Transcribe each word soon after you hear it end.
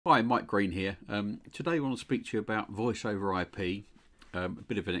Hi, Mike Green here. Today I want to speak to you about voice over IP, a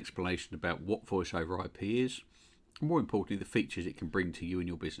bit of an explanation about what voice over IP is, and more importantly the features it can bring to you and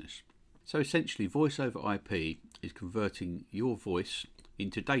your business. So essentially voice over IP is converting your voice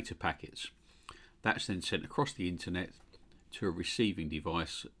into data packets. That's then sent across the internet to a receiving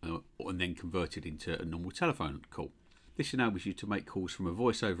device and then converted into a normal telephone call. This enables you to make calls from a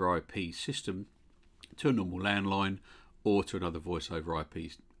voice over IP system to a normal landline or to another voice over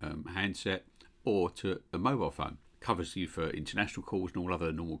IP handset or to a mobile phone. Covers you for international calls and all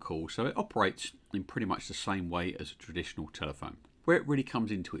other normal calls, so it operates in pretty much the same way as a traditional telephone. Where it really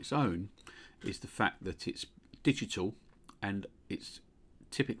comes into its own is the fact that it's digital and it's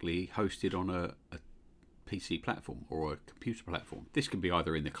typically hosted on a PC platform or a computer platform. This can be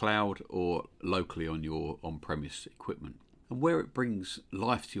either in the cloud or locally on your on-premise equipment. And where it brings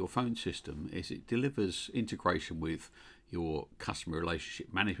life to your phone system is it delivers integration with your customer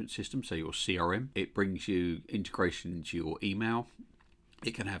relationship management system, so your CRM. It brings you integration into your email.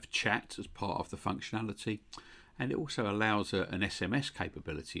 It can have chat as part of the functionality, and it also allows an SMS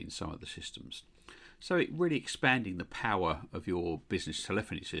capability in some of the systems. So it really expanding the power of your business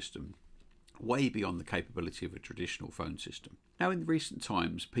telephony system way beyond the capability of a traditional phone system. Now, in recent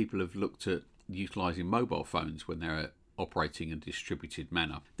times, people have looked at utilising mobile phones when they're operating in a distributed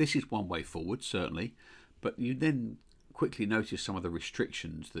manner. This is one way forward, certainly, but you then quickly notice some of the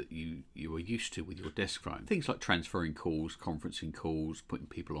restrictions that you are used to with your desk phone. Things like transferring calls, conferencing calls, putting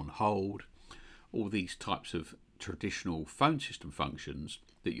people on hold, all these types of traditional phone system functions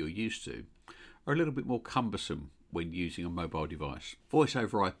that you're used to are a little bit more cumbersome when using a mobile device. Voice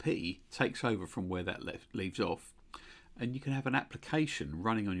over IP takes over from where that leaves off, and you can have an application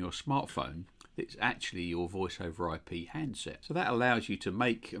running on your smartphone that's actually your voice over IP handset. So that allows you to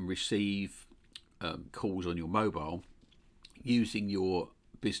make and receive calls on your mobile using your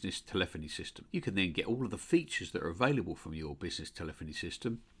business telephony system. You can then get all of the features that are available from your business telephony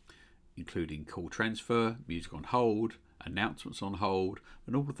system, including call transfer, music on hold, announcements on hold,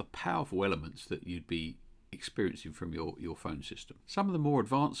 and all of the powerful elements that you'd be experiencing from your phone system. Some of the more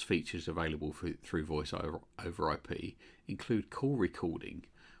advanced features available through voice over IP include call recording,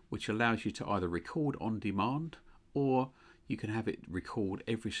 which allows you to either record on demand or you can have it record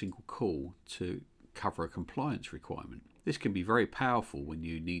every single call to cover a compliance requirement. This can be very powerful when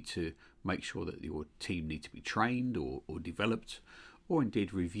you need to make sure that your team need to be trained or developed, or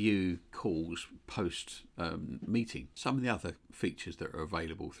indeed review calls post meeting. Some of the other features that are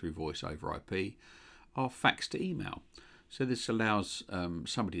available through voice over IP are fax to email. So this allows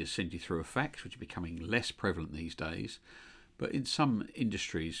somebody to send you through a fax, which is becoming less prevalent these days. But in some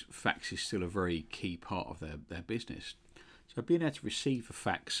industries, fax is still a very key part of their business. So being able to receive a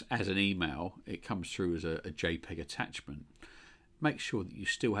fax as an email, it comes through as a JPEG attachment. Make sure that you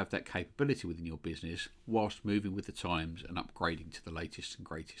still have that capability within your business whilst moving with the times and upgrading to the latest and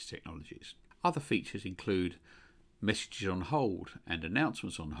greatest technologies. Other features include messages on hold and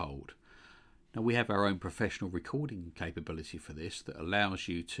announcements on hold. Now, we have our own professional recording capability for this that allows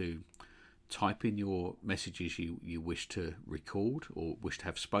you to type in your messages you wish to record or wish to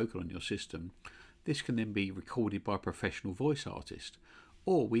have spoken on your system. This can then be recorded by a professional voice artist,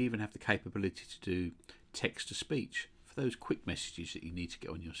 or we even have the capability to do text to speech for those quick messages that you need to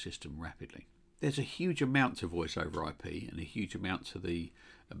get on your system rapidly. There's a huge amount to voice over IP and a huge amount to the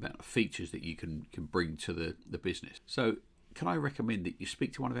amount of features that you can bring to the business. So can I recommend that you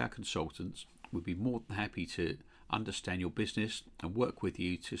speak to one of our consultants? We'd be more than happy to understand your business and work with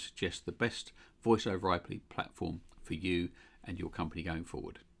you to suggest the best voice over IP platform for you and your company going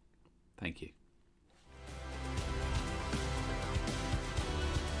forward. Thank you.